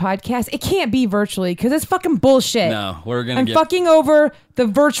do this podcast, it can't be virtually because it's fucking bullshit. No, I'm fucking over the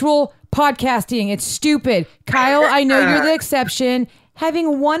virtual podcasting. It's stupid. Kyle, I know you're the exception.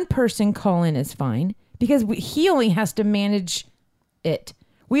 having one person call in is fine because he only has to manage it.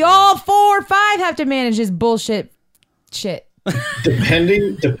 We all 4 or 5 have to manage his bullshit shit.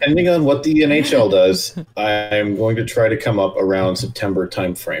 Depending on what the NHL does, I'm going to try to come up around September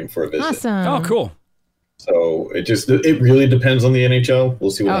timeframe for a visit. Awesome. Oh, cool. So it really depends on the NHL.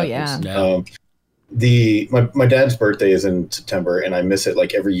 We'll see what happens. Yeah. My dad's birthday is in September, and I miss it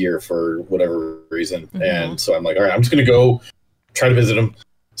like every year for whatever reason. Mm-hmm. And so I'm like, all right, I'm just going to go try to visit him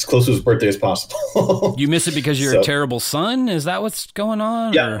as close to his birthday as possible. You miss it because you're a terrible son? Is that what's going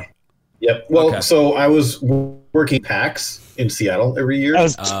on? Yeah. Or? Yep. Well, so I was working PAX in Seattle every year. I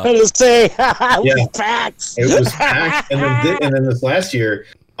was trying to say, PAX. It was PAX, and then this last year,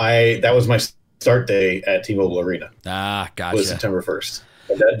 that was my start day at T-Mobile Arena. Gotcha. It was September 1st,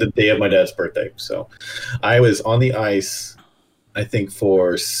 the day of my dad's birthday. So I was on the ice, I think,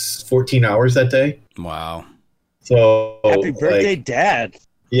 for 14 hours that day. Wow. So happy birthday, Dad.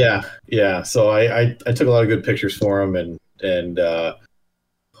 Yeah. So I took a lot of good pictures for him, and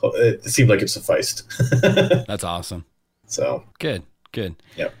it seemed like it sufficed. That's awesome. So good.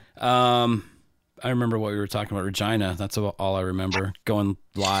 Yep. I remember what we were talking about, Regina. That's all I remember, going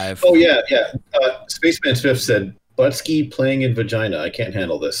live. Oh, yeah. Spaceman Swift said, Butsky playing in vagina. I can't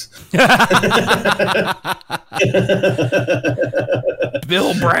handle this. Bill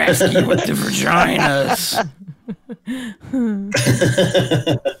Brasky with the vaginas.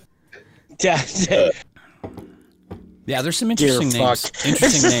 Yeah, there's some interesting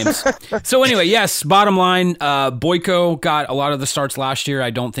names. So anyway, yes, bottom line, Boyko got a lot of the starts last year. I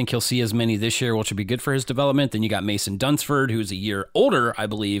don't think he'll see as many this year, which would be good for his development. Then you got Mason Dunsford, who's a year older, I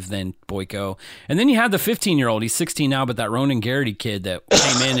believe, than Boyko. And then you had the 15-year-old. He's 16 now, but that Ronan Garrity kid that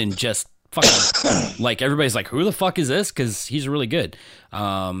came in and just fucking, like, everybody's like, who the fuck is this? Because he's really good.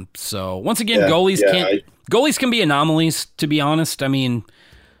 So once again, goalies can be anomalies, to be honest. I mean,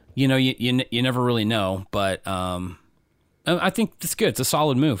 you know, you never really know, but I think it's good. It's a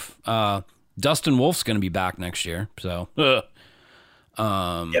solid move. Dustin Wolf's going to be back next year, so. Yep.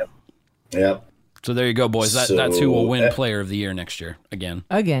 So there you go, boys. That's who will win Player of the Year next year again.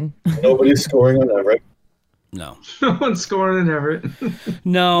 Nobody's scoring on Everett. No. No one's scoring in Everett.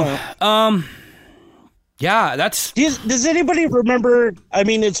 No. Yeah, that's. Does anybody remember? I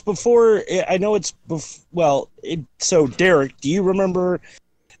mean, it's before. I know it's so Derek, do you remember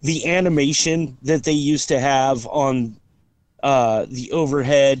the animation that they used to have on the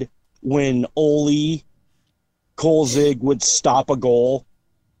overhead when Ole Kolzig would stop a goal?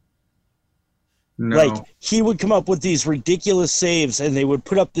 No. Like, he would come up with these ridiculous saves, and they would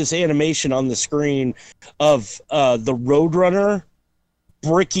put up this animation on the screen of the Roadrunner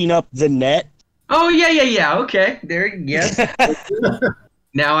bricking up the net. Oh, yeah. Okay. There, yes.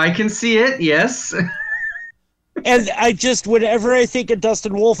 Now I can see it, yes. And whenever I think of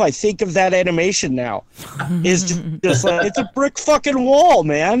Dustin Wolf, I think of that animation now. It's just like, it's a brick fucking wall,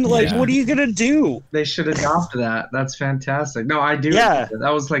 man. Like, what are you going to do? They should adopt that. That's fantastic. No, I do. Yeah.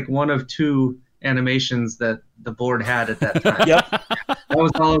 That was like one of 2 animations that the board had at that time. Yep. That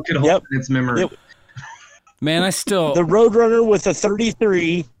was all it could hold in its memory. Yep. Man, the Roadrunner with a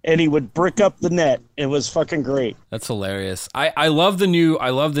 33, and he would brick up the net. It was fucking great. That's hilarious. I love the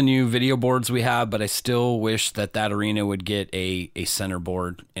new video boards we have, but I still wish that arena would get a center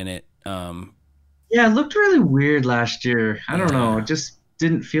board in it. Yeah, it looked really weird last year. I don't know. It just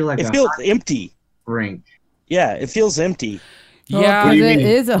didn't feel like it feels empty. Rink. Yeah, it feels empty. Yeah, well, it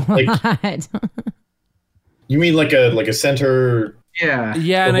is a lot. You mean like a center? Yeah.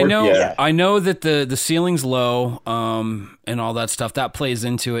 Yeah, and I know that the ceiling's low, and all that stuff that plays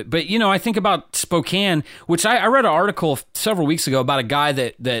into it. But I think about Spokane, which I read an article several weeks ago about a guy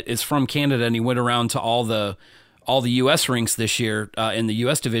that is from Canada, and he went around to all the U.S. rinks this year in the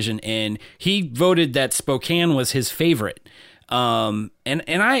U.S. division, and he voted that Spokane was his favorite. And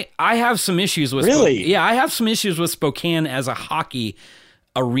I have some issues with really. I have some issues with Spokane as a hockey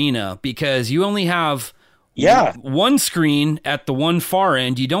arena because you only have one screen at the one far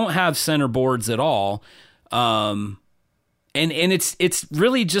end. You don't have center boards at all. And it's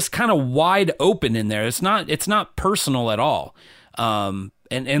really just kind of wide open in there. It's not personal at all.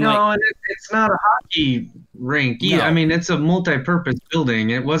 It's not a hockey rink. No. I mean, it's a multi-purpose building.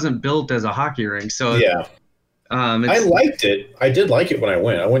 It wasn't built as a hockey rink. So yeah. I liked it. I did like it when I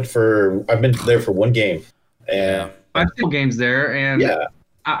went. I've been there for one game. And I've seen games there, and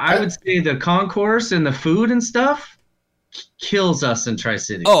I would say the concourse and the food and stuff kills us in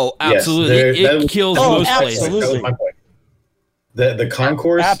Tri-City. Oh, absolutely. Yes, it kills most places. Absolutely. That was my point. The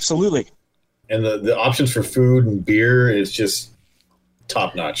concourse, absolutely, and the options for food and beer is just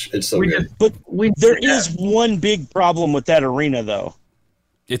top notch. It's so good. But there is one big problem with that arena, though.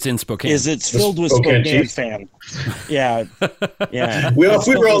 It's in Spokane. is it's filled with Spokane Spokane Chiefs. fan. Yeah, yeah. We It's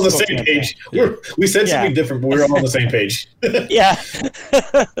were filled all on with the same Spokane page. fan. We said Yeah. something different, but we were all on the same page. Yeah.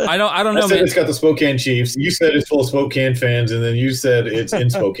 I don't I know, said man. it's got the Spokane Chiefs. You said it's full of Spokane fans, and then you said it's in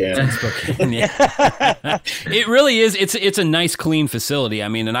Spokane. Spokane, yeah. It really is. It's a nice, clean facility. I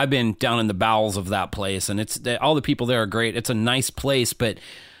mean, and I've been down in the bowels of that place, and all the people there are great. It's a nice place, but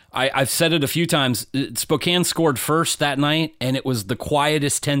I've said it a few times. Spokane scored first that night, and it was the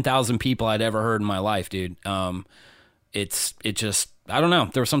quietest 10,000 people I'd ever heard in my life, dude. It just, I don't know.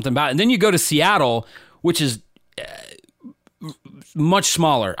 There was something about it. And then you go to Seattle, which is much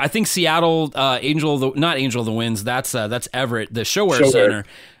smaller. I think Seattle, not Angel of the Winds. That's Everett, the ShoWare Center.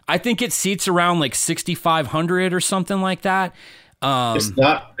 I think it seats around like 6,500 or something like that. It's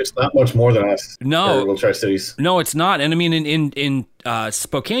not much more than us. No. Little Tri-Cities. No, it's not. And I mean, in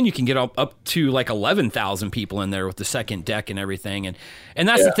Spokane, you can get up to like 11,000 people in there with the second deck and everything. And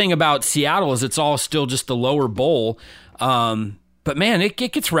that's the thing about Seattle is it's all still just the lower bowl. But man, it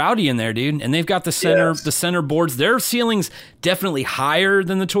gets rowdy in there, dude. And they've got the center boards. Their ceiling's definitely higher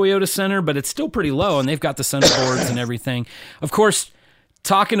than the Toyota Center, but it's still pretty low. And they've got the center boards and everything. Of course,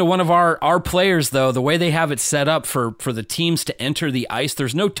 talking to one of our players, though, the way they have it set up for the teams to enter the ice,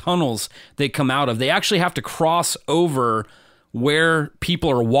 there's no tunnels they come out of. They actually have to cross over where people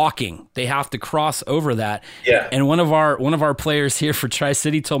are walking. They have to cross over that. Yeah. And one of our players here for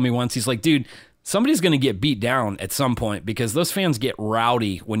Tri-City told me once, he's like, dude, somebody's going to get beat down at some point because those fans get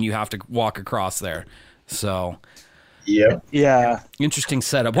rowdy when you have to walk across there. So, Yeah. interesting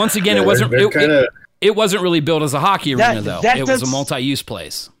setup. Once again, it wasn't really built as a hockey arena, though. It was a multi-use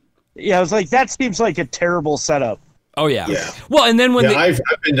place. Yeah, I was like, that seems like a terrible setup. Oh yeah. Yeah. Well, and then when I've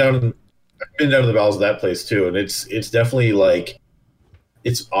been down to the bowels of that place too, and it's definitely like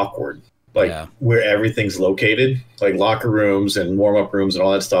it's awkward. Like where everything's located, like locker rooms and warm-up rooms and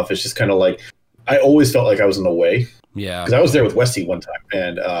all that stuff. It's just kind of like I always felt like I was in the way. Yeah. Because I was there with Westy one time,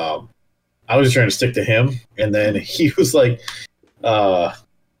 and I was just trying to stick to him, and then he was like, no,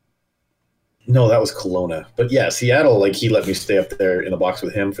 that was Kelowna. But yeah, Seattle, like he let me stay up there in the box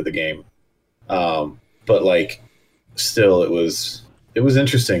with him for the game. But like still it was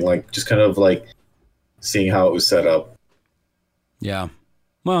interesting, like just kind of like seeing how it was set up. Yeah.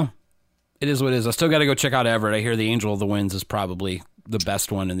 Well, it is what it is. I still got to go check out Everett. I hear the Angel of the Winds is probably the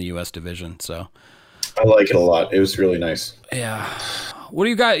best one in the U.S. division. So I like it a lot. It was really nice. Yeah. What do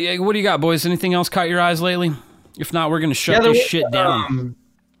you got? What do you got, boys? Anything else caught your eyes lately? If not, we're going to shut this shit down.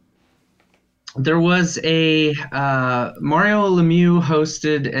 There was a Mario Lemieux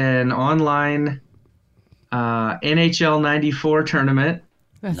hosted an online NHL 94 tournament.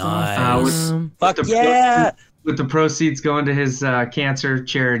 That's Nice. awesome. With the proceeds going to his cancer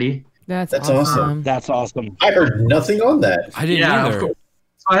charity. That's awesome. That's awesome. I heard nothing on that. I didn't either. Of course.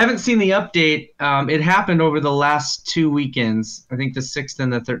 So I haven't seen the update. It happened over the last 2 weekends. I think the 6th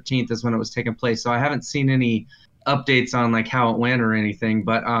and the 13th is when it was taking place. So I haven't seen any updates on like how it went or anything.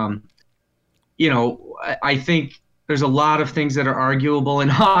 But you know, I think there's a lot of things that are arguable in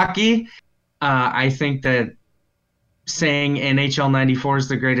hockey. I think that saying NHL 94 is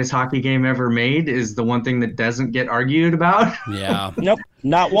the greatest hockey game ever made is the one thing that doesn't get argued about. Yeah. Nope.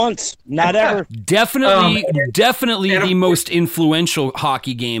 Not once. Not ever. Definitely the most influential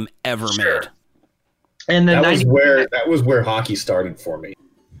hockey game ever made. And then that was where hockey started for me.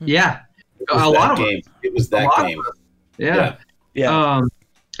 Yeah. A lot of game. It was that game. Yeah.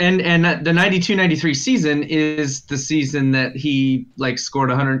 And the 92-93 season is the season that he like scored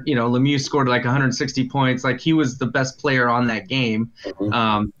 100. You know, Lemieux scored like 160 points. Like he was the best player on that game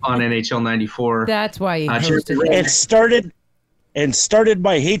on NHL 94. That's why he hosted it. Started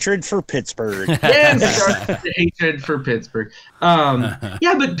my hatred for Pittsburgh. And started the hatred for Pittsburgh.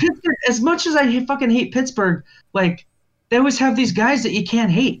 Yeah, but Pittsburgh, as much as I fucking hate Pittsburgh, like they always have these guys that you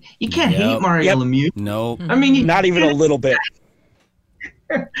can't hate. You can't hate Mario Lemieux. No. I mean, not even a little bit.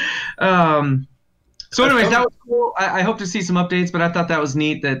 So anyways, that was cool. I hope to see some updates, but I thought that was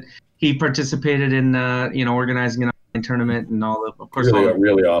neat that he participated in organizing an online tournament and all of course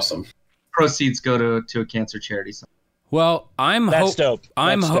really awesome. Proceeds go to a cancer charity. So. Well, That's dope.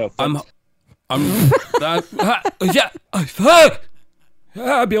 Bill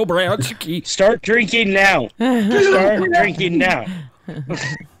Bransky. Start drinking now. Start drinking now.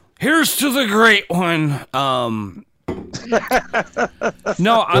 Here's to the great one.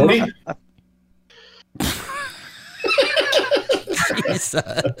 No, I'm.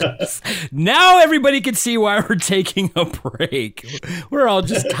 Jesus. Now everybody can see why we're taking a break. We're all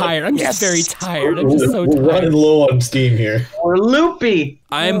just tired. I'm just very tired. I'm just so We're running tired. low on steam here. We're loopy.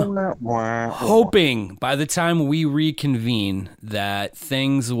 I'm hoping by the time we reconvene that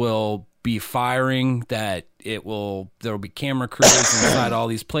things will be firing, that there'll be camera crews inside all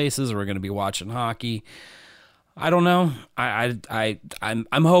these places. We're going to be watching hockey. I don't know.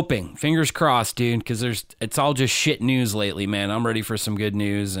 I'm hoping. Fingers crossed, dude, because it's all just shit news lately, man. I'm ready for some good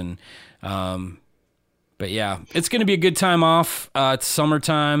news, and but yeah, it's gonna be a good time off. It's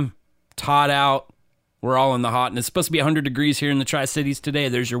summertime. It's hot out. We're all in the hot, and it's supposed to be 100 degrees here in the Tri-Cities today.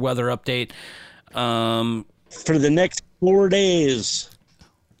 There's your weather update. For the next 4 days.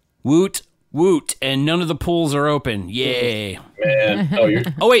 Woot. Woot, and none of the pools are open. Yay.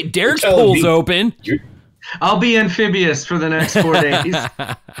 Man. Oh, wait, Derek's telling pool's me. open. I'll be amphibious for the next 4 days.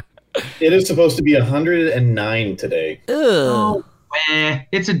 It is supposed to be 109 today. Ugh.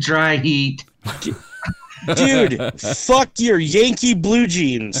 It's a dry heat. Dude, fuck your Yankee blue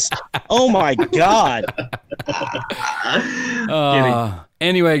jeans. Oh my God.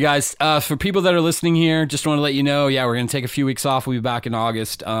 Anyway, guys, for people that are listening here, just want to let you know, we're going to take a few weeks off. We'll be back in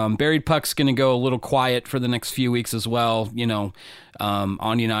August. Buried Puck's going to go a little quiet for the next few weeks as well.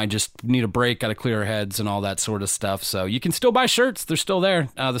 Anya and I just need a break, got to clear our heads and all that sort of stuff. So you can still buy shirts. They're still there.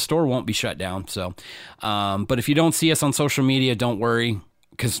 The store won't be shut down. So, but if you don't see us on social media, don't worry,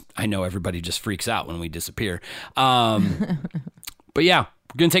 because I know everybody just freaks out when we disappear. But yeah,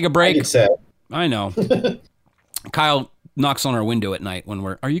 we're going to take a break. I get sad. I know. Kyle knocks on our window at night when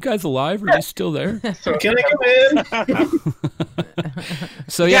are you guys alive? Are you still there? Can I come in?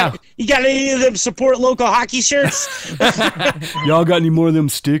 So yeah. You got any of them support local hockey shirts? Y'all got any more of them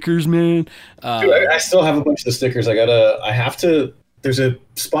stickers, man? Dude, I still have a bunch of the stickers. There's a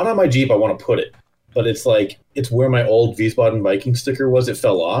spot on my Jeep I want to put it, but it's where my old Wiesbaden Viking sticker was. It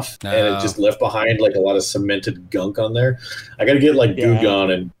fell off and it just left behind like a lot of cemented gunk on there. I got to get Goo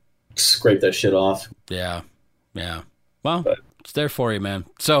Gone and scrape that shit off. Yeah. Well, it's there for you, man.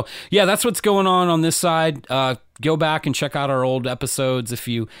 So yeah, that's what's going on this side. Go back and check out our old episodes. If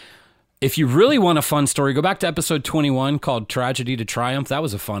you really want a fun story, go back to episode 21 called Tragedy to Triumph. That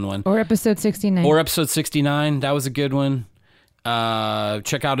was a fun one. Or episode 69. That was a good one.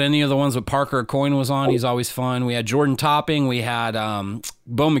 Check out any of the ones with Parker Coyne was on. He's always fun. We had Jordan Topping. We had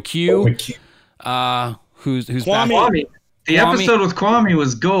Bo McHugh, who's back. Kwame. The episode with Kwame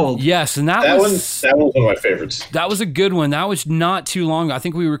was gold. Yes, and that was one of my favorites. That was a good one. That was not too long ago. I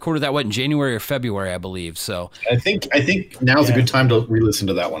think we recorded that in January or February, I believe. So I think now's a good time to re-listen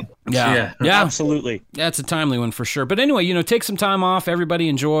to that one. Yeah, absolutely. That's a timely one for sure. But anyway, take some time off. Everybody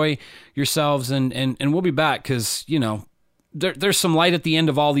enjoy yourselves, and we'll be back because there's some light at the end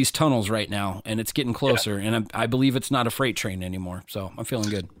of all these tunnels right now, and it's getting closer. Yeah. And I believe it's not a freight train anymore. So I'm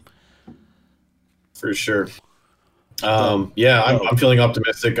feeling good. For sure. I'm feeling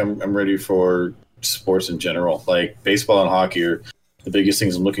optimistic. I'm ready for sports in general. Like baseball and hockey are the biggest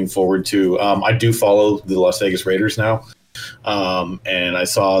things I'm looking forward to. I do follow the Las Vegas Raiders now, and I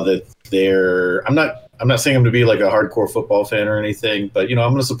saw that I'm not saying I'm to be like a hardcore football fan or anything, but I'm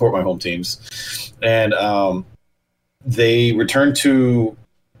going to support my home teams. And they returned to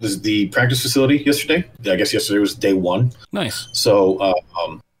the practice facility yesterday. I guess yesterday was day one. Nice. So.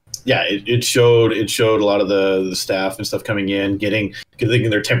 It showed a lot of the staff and stuff coming in, getting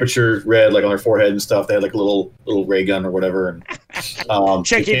their temperature read like on their forehead and stuff. They had like a little ray gun or whatever, and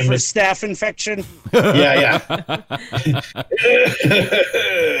checking for staph infection. Yeah.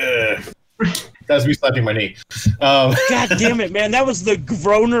 That's me slapping my knee. God damn it, man! That was the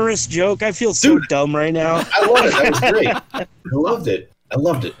groanerous joke. I feel so dumb right now. I love it. That was great. I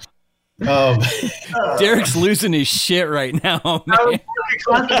loved it. Derek's losing his shit right now, man.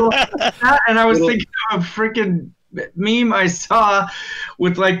 And I was thinking of a freaking meme I saw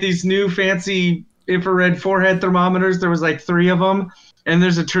with like these new fancy infrared forehead thermometers. There was like 3 of them, and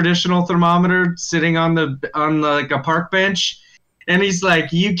there's a traditional thermometer sitting on like a park bench. And he's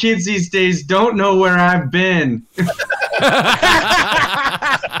like, "You kids these days don't know where I've been."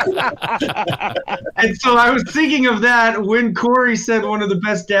 And so I was thinking of that when Corey said one of the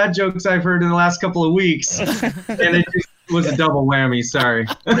best dad jokes I've heard in the last couple of weeks. And it just was a double whammy. Sorry.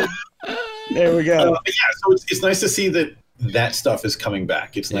 There we go. So it's nice to see that stuff is coming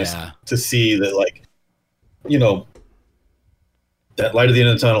back. It's nice to see that, like, that light at the end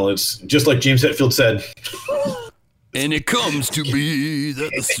of the tunnel. It's just like James Hetfield said. And it comes to me that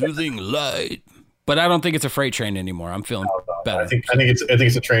the soothing light. But I don't think it's a freight train anymore. I'm feeling better. I think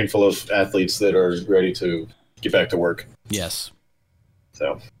it's a train full of athletes that are ready to get back to work. Yes.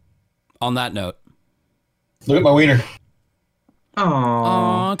 So, on that note, look at my wiener.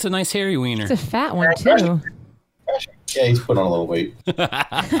 Oh, it's a nice hairy wiener. It's a fat one too. Yeah, he's put on a little weight.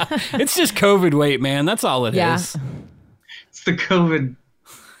 It's just COVID weight, man. That's all it is. it's the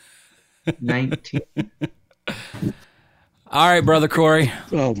COVID-19. All right, brother Corey.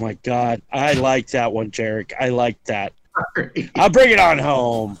 Oh my God, I like that one, Jarek. I like that. I'll bring it on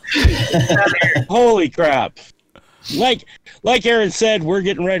home. Holy crap! Like Aaron said, we're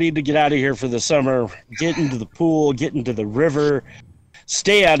getting ready to get out of here for the summer. Get into the pool, get into the river,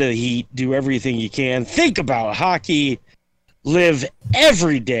 stay out of the heat, do everything you can. Think about hockey. Live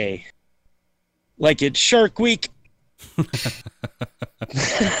every day like it's Shark Week.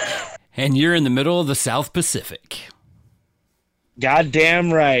 And you're in the middle of the South Pacific.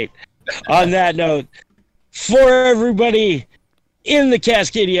 Goddamn right. On that note, for everybody in the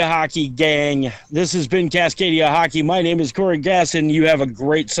Cascadia Hockey gang, this has been Cascadia Hockey. My name is Corey Gasson. You have a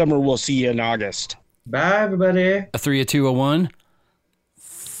great summer. We'll see you in August. Bye, everybody. A 3, a 2, a 1.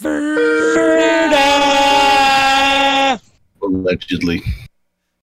 Ferda! Allegedly.